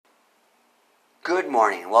Good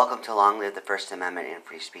morning. Welcome to Long Live the First Amendment and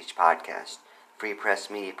Free Speech Podcast. Free Press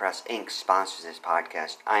Media Press Inc. sponsors this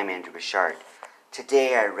podcast. I'm Andrew Bouchard.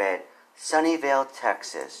 Today I read Sunnyvale,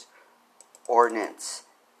 Texas, Ordinance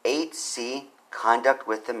 8C, Conduct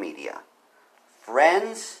with the Media.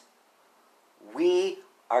 Friends, we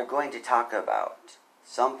are going to talk about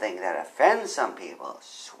something that offends some people,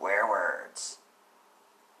 swear words.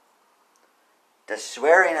 Does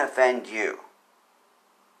swearing offend you?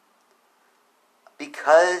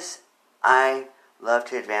 Because I love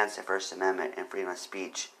to advance the First Amendment and freedom of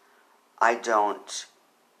speech, I don't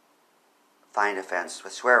find offense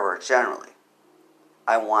with swear words generally.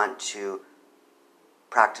 I want to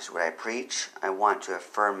practice what I preach. I want to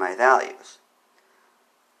affirm my values.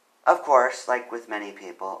 Of course, like with many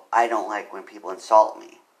people, I don't like when people insult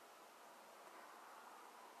me.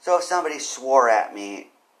 So if somebody swore at me,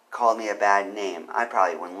 called me a bad name, I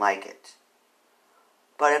probably wouldn't like it.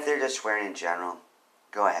 But if they're just swearing in general,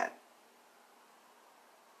 go ahead.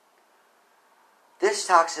 This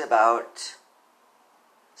talks about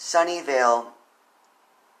Sunnyvale,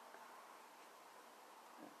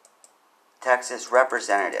 Texas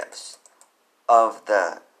representatives of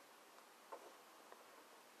the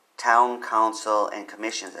town council and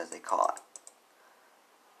commissions, as they call it.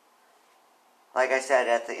 Like I said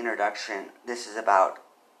at the introduction, this is about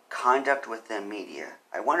conduct with the media.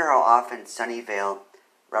 I wonder how often Sunnyvale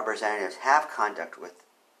representatives have conduct with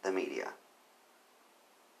the media.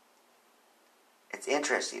 It's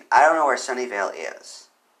interesting. I don't know where Sunnyvale is.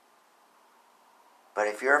 But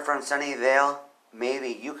if you're from Sunnyvale, maybe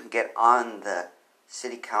you can get on the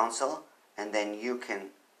city council and then you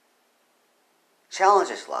can challenge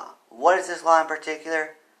this law. What is this law in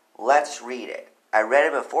particular? Let's read it. I read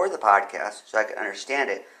it before the podcast so I could understand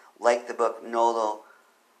it, like the book Nolo's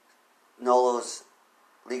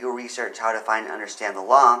Legal Research, How to Find and Understand the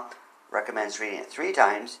Law. Recommends reading it 3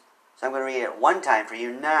 times. So I'm going to read it 1 time for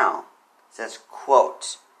you now. It says,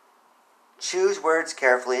 quote, "Choose words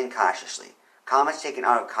carefully and cautiously. Comments taken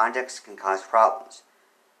out of context can cause problems.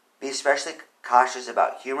 Be especially cautious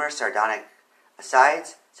about humor, sardonic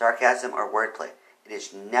asides, sarcasm, or wordplay. It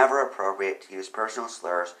is never appropriate to use personal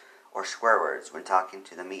slurs or swear words when talking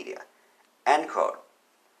to the media." End quote.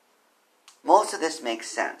 Most of this makes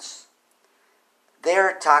sense.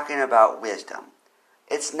 They're talking about wisdom.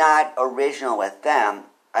 It's not original with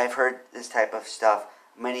them. I've heard this type of stuff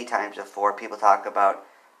many times before. People talk about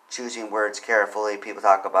choosing words carefully. People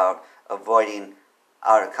talk about avoiding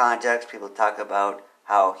out of context. People talk about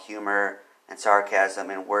how humor and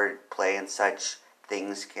sarcasm and wordplay and such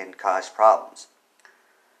things can cause problems.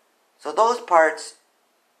 So those parts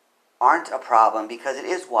aren't a problem because it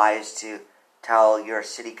is wise to tell your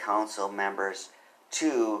city council members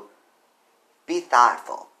to be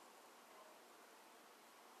thoughtful.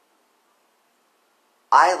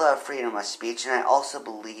 I love freedom of speech, and I also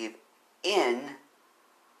believe in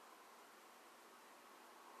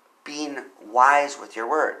being wise with your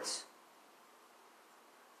words.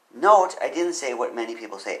 Note, I didn't say what many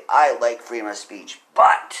people say. I like freedom of speech,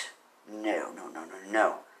 but no.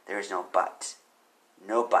 There is no but.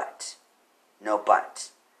 No but. No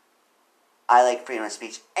but. I like freedom of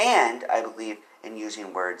speech, and I believe in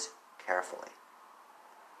using words carefully.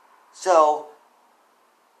 So,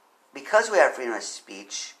 because we have freedom of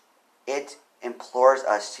speech, it implores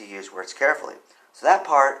us to use words carefully. So that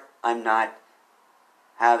part I'm not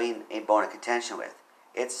having a bone of contention with.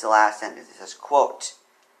 It's the last sentence. It says, quote,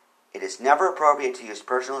 "It is never appropriate to use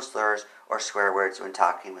personal slurs or swear words when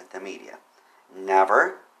talking with the media."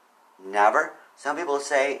 Never. Some people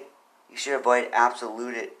say you should avoid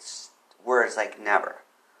absolute words like never.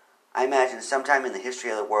 I imagine sometime in the history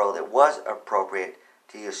of the world it was appropriate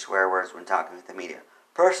to use swear words when talking with the media.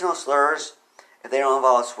 Personal slurs, if they don't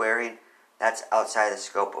involve swearing, that's outside the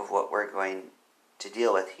scope of what we're going to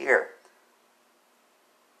deal with here.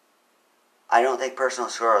 I don't think personal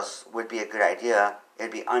slurs would be a good idea. It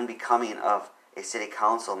would be unbecoming of a city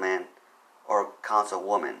councilman or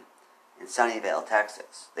councilwoman in Sunnyvale,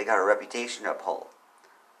 Texas. They got a reputation to uphold.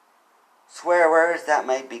 Swear words, that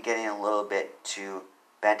might be getting a little bit too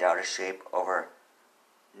bent out of shape over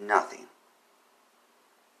nothing.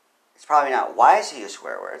 It's probably not wise to use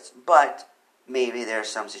swear words, but maybe there are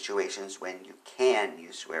some situations when you can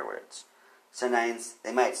use swear words. Sometimes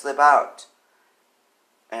they might slip out,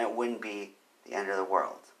 and it wouldn't be the end of the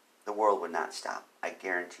world. The world would not stop. I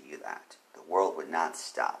guarantee you that. The world would not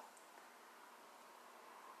stop.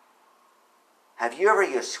 Have you ever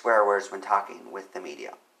used swear words when talking with the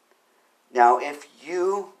media? Now, if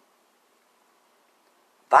you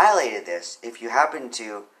violated this, if you happen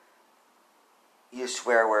to use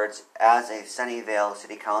swear words as a Sunnyvale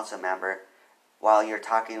City Council member, while you're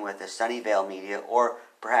talking with the Sunnyvale media, or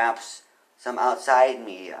perhaps some outside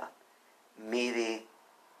media. Maybe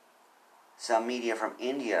some media from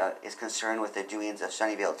India is concerned with the doings of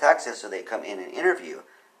Sunnyvale, Texas, so they come in and interview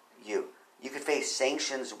you. You could face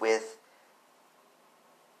sanctions with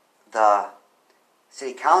the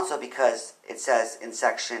City Council because it says in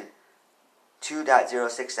Section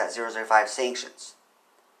 2.06.005 sanctions.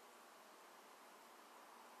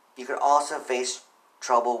 You could also face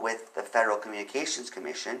trouble with the Federal Communications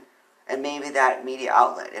Commission and maybe that media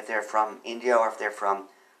outlet if they're from India or if they're from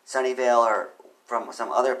Sunnyvale or from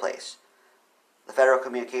some other place. The Federal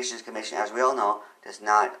Communications Commission, as we all know, does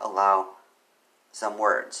not allow some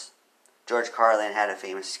words. George Carlin had a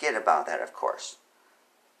famous skit about that, of course.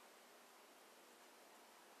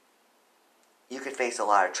 You could face a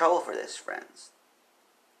lot of trouble for this, friends.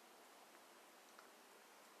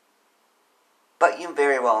 But you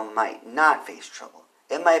very well might not face trouble.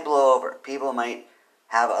 It might blow over. People might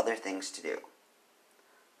have other things to do.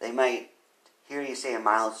 They might hear you say a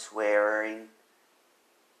mild swearing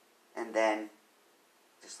and then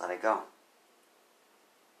just let it go.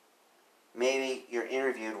 Maybe you're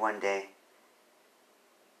interviewed one day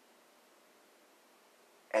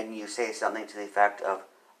and you say something to the effect of,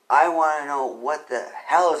 I want to know what the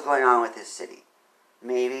hell is going on with this city.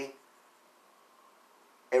 Maybe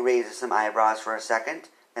it raises some eyebrows for a second,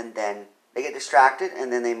 and then they get distracted,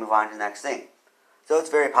 and then they move on to the next thing. So it's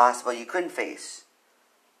very possible you couldn't face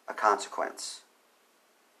a consequence.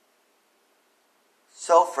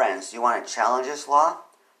 So friends, do you want to challenge this law?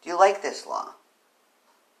 Do you like this law?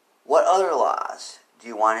 What other laws do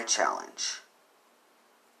you want to challenge?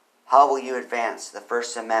 How will you advance the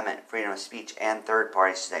First Amendment, freedom of speech, and third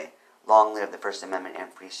parties today? Long live the First Amendment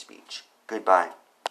and free speech. Goodbye.